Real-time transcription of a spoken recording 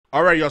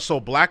All right, y'all. So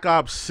Black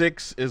Ops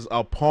 6 is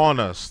upon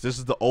us. This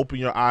is the Open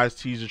Your Eyes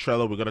teaser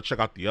trailer. We're gonna check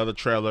out the other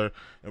trailer,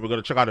 and we're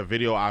gonna check out a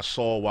video I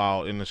saw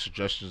while in the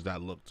suggestions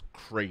that looked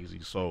crazy.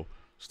 So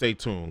stay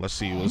tuned. Let's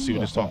see. Let's see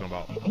what it's talking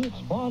about.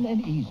 It's fun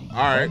and easy. All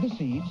right,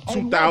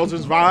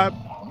 2000s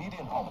vibe.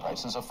 Median home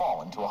prices have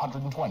fallen to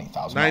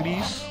 $120,000.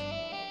 90s.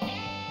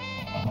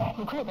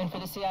 Recruitment for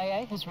the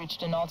CIA has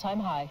reached an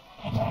all-time high.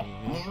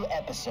 New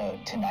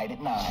episode tonight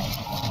at 9.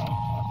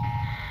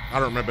 I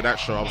don't remember that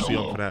show. I was too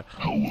young for that.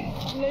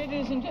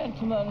 Ladies and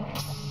gentlemen.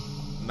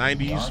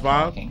 90s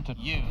vibe. To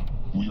you.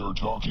 We are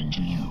talking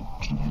to you.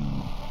 To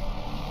you.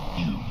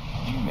 You.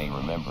 You may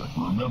remember.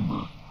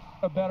 Remember.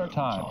 A better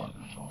time.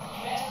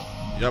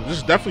 Yep, this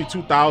is definitely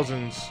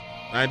 2000s,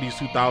 90s,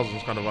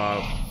 2000s kind of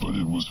vibe. But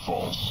it was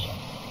false.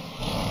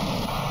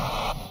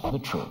 The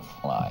truth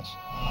lies.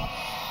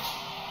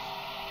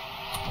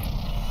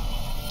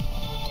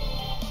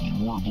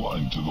 You were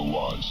blind to the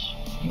lies.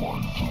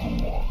 Blind to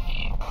the lies.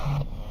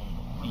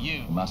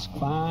 You Must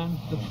find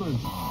the truth.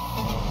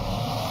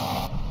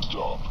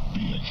 Stop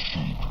being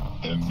sheep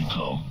and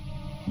become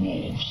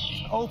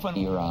wolves. open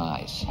Your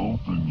eyes.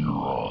 Open your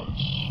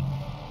eyes.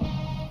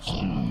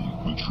 Soon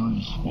the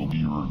truth will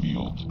be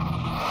revealed.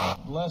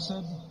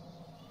 Blessed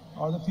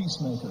are the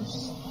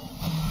peacemakers.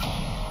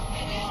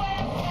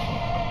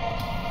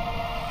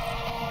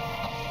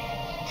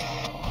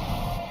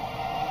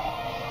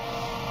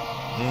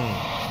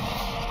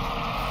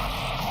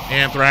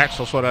 Anthrax,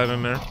 I saw that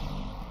in there.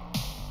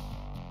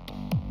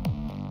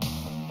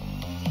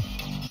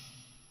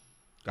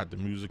 Got the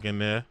music in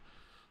there.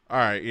 All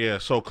right, yeah.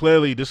 So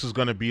clearly, this is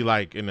gonna be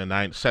like in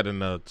the set in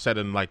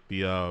like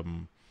the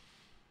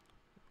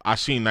I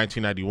seen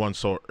 1991,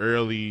 so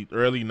early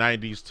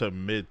 90s to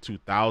mid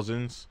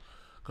 2000s,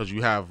 because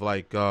you have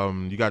like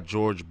you got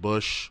George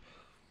Bush.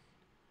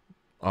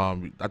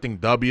 I think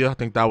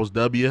that was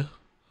W,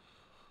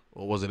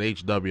 or was it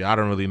HW? I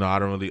don't really know. I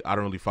don't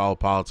really follow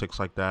politics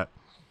like that.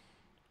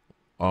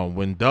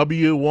 When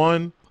W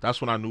won,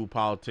 that's when I knew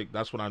politics.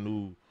 That's when I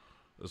knew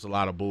there's a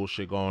lot of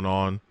bullshit going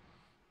on,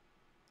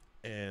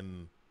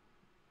 and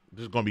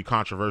this is gonna be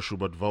controversial.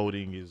 But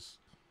voting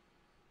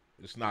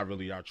it's not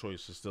really our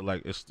choice. It's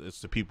the it's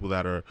the people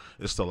that are,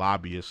 it's the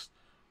lobbyists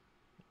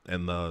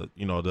and the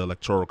the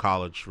electoral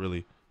college.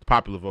 Really, the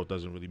popular vote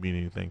doesn't really mean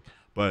anything.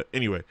 But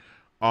anyway,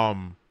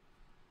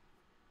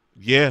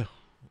 yeah,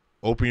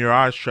 Open Your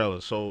Eyes trailer.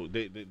 So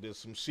there's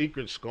some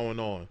secrets going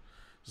on.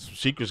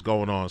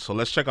 So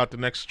let's check out the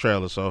next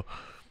trailer. So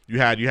you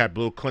had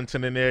Bill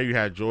Clinton in there, you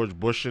had George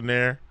Bush in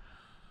there.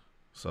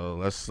 So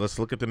let's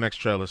look at the next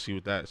trailer,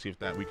 see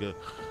if we could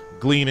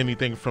glean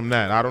anything from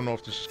that. I don't know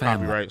if this is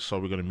copyright, so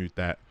we're gonna mute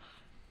that.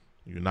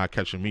 You're not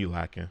catching me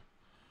lacking,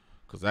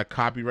 because that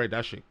copyright,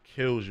 that shit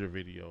kills your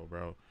video,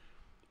 bro.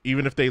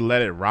 Even if they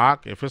let it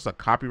rock, if it's a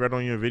copyright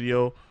on your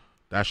video,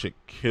 that shit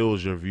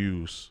kills your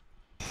views.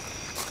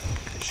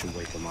 It should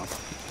wake them up.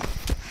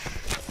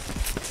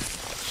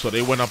 So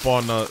they went up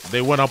on the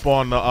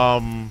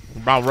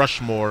Mount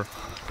Rushmore,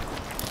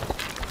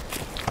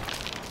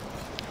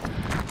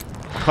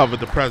 covered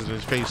the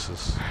president's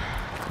faces,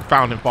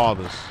 founding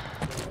fathers.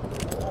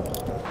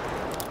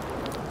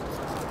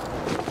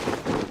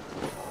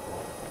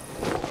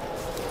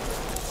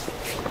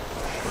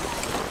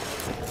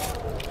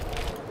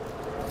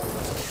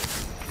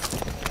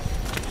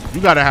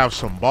 You gotta have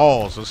some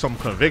balls or some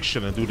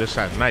conviction to do this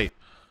at night,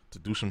 to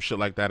do some shit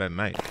like that at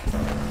night.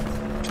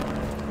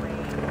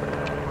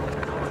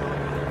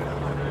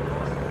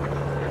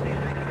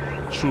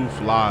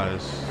 Truth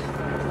lies.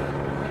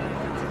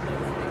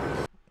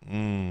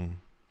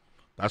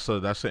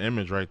 That's an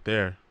image right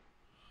there.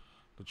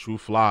 The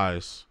truth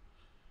lies.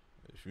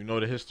 If you know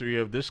the history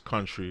of this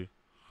country,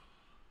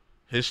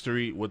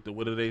 history, what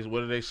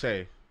do they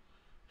say?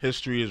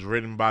 History is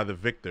written by the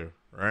victor,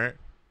 right?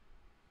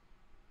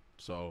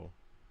 So,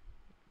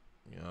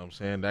 you know what I'm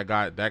saying? That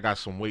got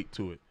some weight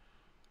to it.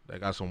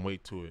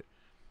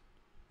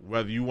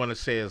 Whether you want to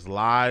say it's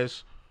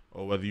lies,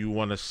 or whether you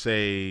want to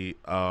say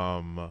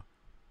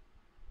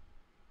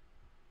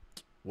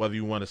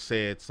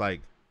it's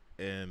like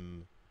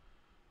in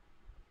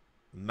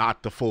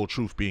not the full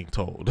truth being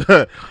told,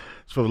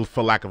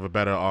 for lack of a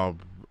better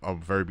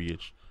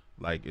verbiage.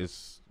 Like,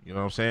 it's, you know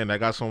what I'm saying, that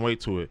got some weight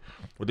to it.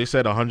 What they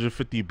said,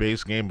 150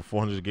 base game with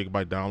 400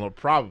 gigabyte download,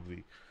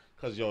 probably,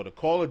 because yo, the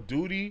Call of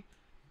Duty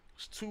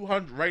is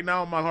 200 right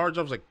now on my hard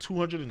drive, is like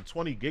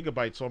 220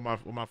 gigabytes on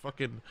my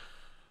fucking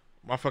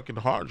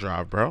hard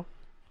drive, bro.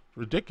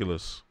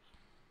 Ridiculous.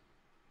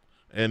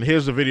 And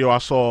here's the video I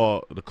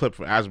saw, the clip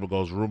for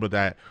Asmongold's rumor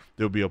that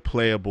there'll be a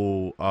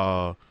playable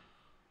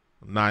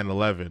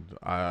 9/11.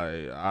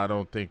 I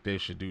don't think they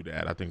should do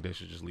that. I think they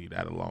should just leave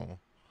that alone.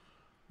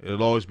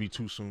 It'll always be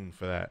too soon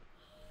for that.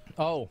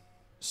 Oh,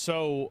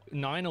 so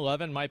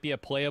 9/11 might be a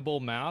playable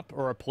map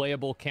or a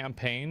playable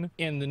campaign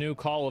in the new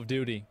Call of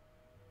Duty.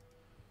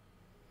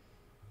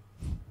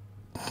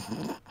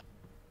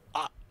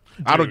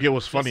 I don't Dude, get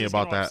what's funny this is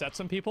about gonna that. upset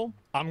some people.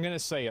 I'm gonna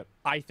say it.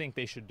 I think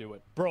they should do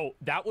it, bro.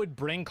 That would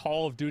bring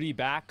Call of Duty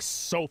back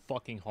so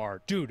fucking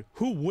hard, dude.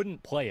 Who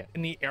wouldn't play it?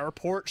 In the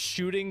airport,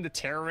 shooting the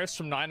terrorists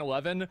from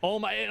 9/11. Oh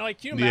my!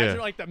 Like, can you imagine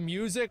like the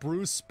music?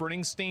 Bruce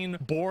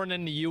Springsteen, "Born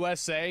in the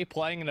USA,"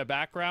 playing in the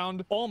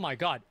background. Oh my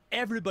god,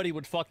 everybody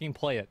would fucking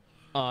play it.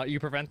 You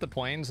prevent the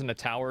planes and the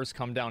towers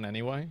come down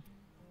anyway.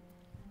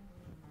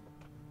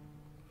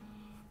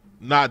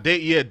 Nah,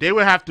 they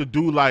would have to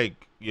do like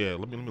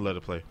let me let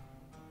it play.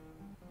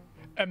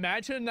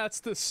 Imagine that's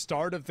the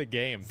start of the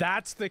game.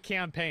 That's the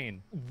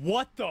campaign.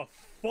 What the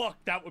fuck?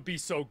 That would be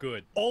so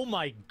good. Oh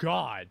my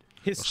god.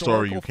 Historical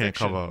story you can't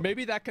fiction. cover up.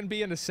 Maybe that can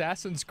be an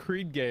Assassin's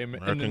Creed game in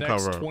the American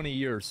next cover up. 20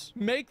 years.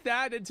 Make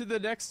that into the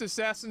next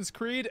Assassin's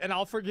Creed, and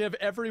I'll forgive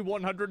every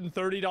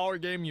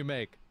 $130 game you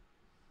make.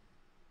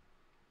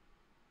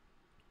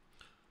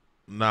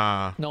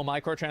 Nah. No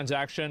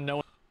microtransaction,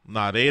 no...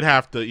 Nah, they'd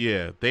have to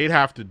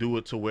do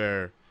it to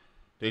where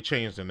they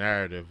change the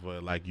narrative,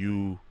 but like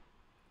you're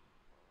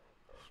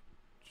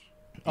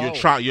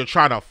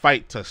trying to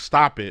fight to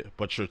stop it,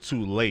 but you're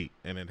too late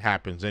and it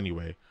happens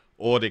anyway.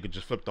 Or they could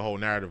just flip the whole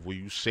narrative where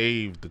you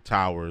save the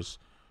towers,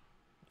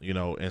 you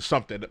know, and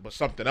something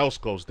else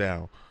goes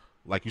down.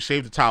 Like you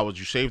save the towers,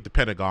 you save the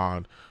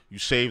Pentagon, you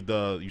save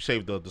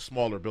the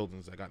smaller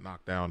buildings that got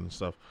knocked down and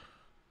stuff.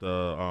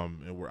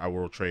 At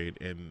World Trade,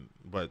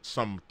 but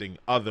something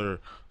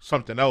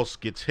else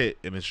gets hit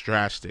and it's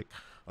drastic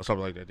or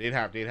something like that. They'd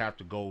have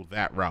to go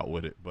that route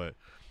with it, but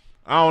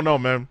I don't know,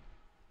 man.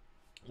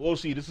 We'll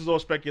see. This is all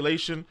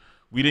speculation.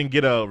 We didn't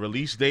get a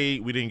release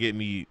date. We didn't get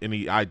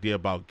any idea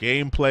about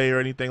gameplay or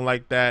anything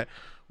like that.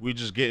 We're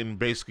just getting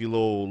basically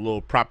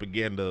little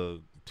propaganda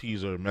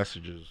teaser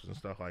messages and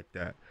stuff like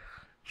that.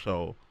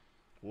 So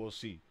we'll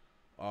see.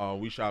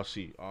 We shall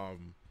see.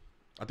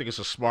 I think it's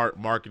a smart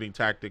marketing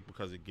tactic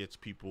because it gets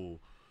people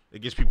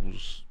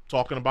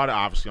talking about it.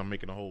 Obviously, I'm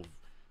making a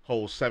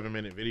whole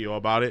 7-minute video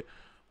about it.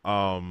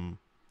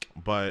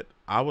 But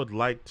I would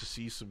like to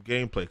see some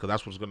gameplay because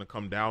that's what's going to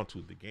come down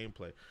to, the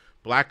gameplay.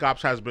 Black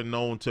Ops has been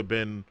known to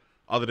been,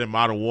 other than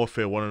Modern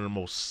Warfare, one of the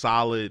most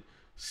solid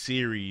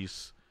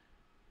series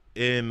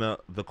in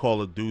the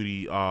Call of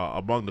Duty,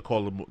 among the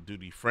Call of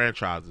Duty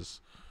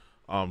franchises.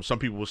 Some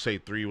people would say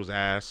 3 was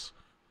ass.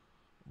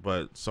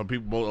 But a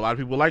lot of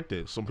people liked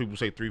it. Some people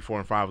say 3, 4,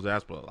 and 5 was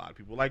ass, but a lot of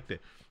people liked it.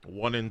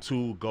 1 and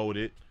 2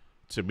 goated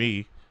to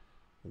me.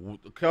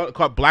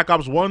 Black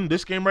Ops 1,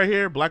 this game right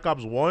here, Black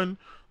Ops 1,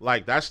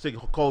 like that's the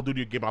Call of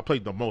Duty game I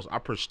played the most. I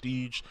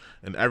prestige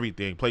and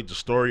everything. Played the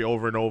story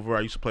over and over.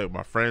 I used to play with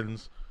my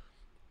friends.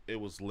 It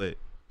was lit.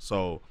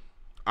 So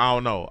I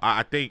don't know.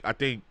 I think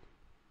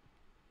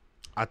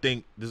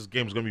this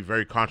game is gonna be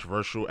very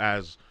controversial,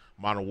 as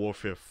Modern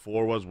Warfare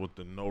 4 was with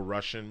the no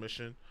Russian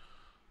mission.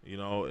 You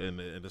know,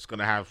 and it's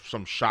gonna have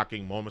some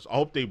shocking moments. I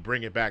hope they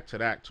bring it back to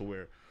that, to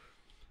where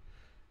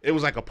it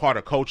was like a part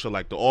of culture,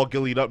 like the all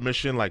gillied up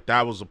mission, like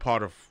that was a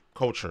part of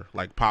culture,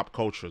 like pop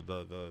culture.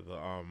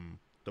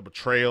 The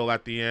betrayal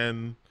at the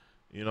end,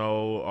 you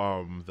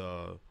know,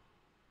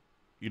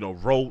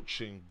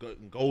 Roach and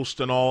Ghost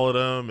and all of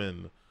them,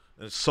 and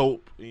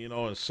Soap, you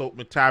know, and Soap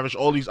McTavish,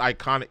 all these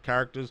iconic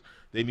characters.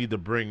 They need to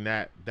bring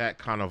that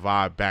kind of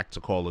vibe back to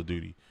Call of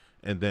Duty,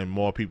 and then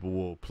more people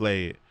will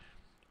play it.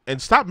 And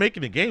stop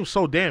making the game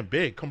so damn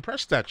big.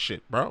 Compress that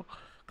shit, bro.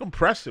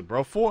 Compress it,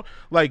 bro.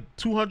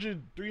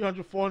 200,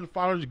 300, 400,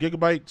 500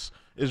 gigabytes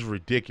is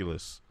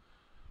ridiculous.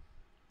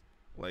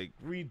 Like,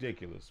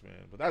 ridiculous,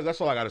 man. But that's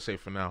all I got to say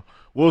for now.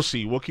 We'll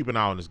see. We'll keep an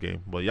eye on this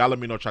game. But y'all let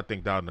me know what y'all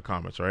think down in the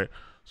comments, all right?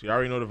 So you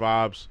already know the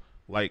vibes.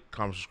 Like,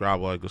 comment,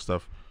 subscribe, all that good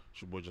stuff.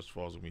 It's your boy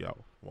JusticeXFalls with me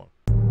out. One.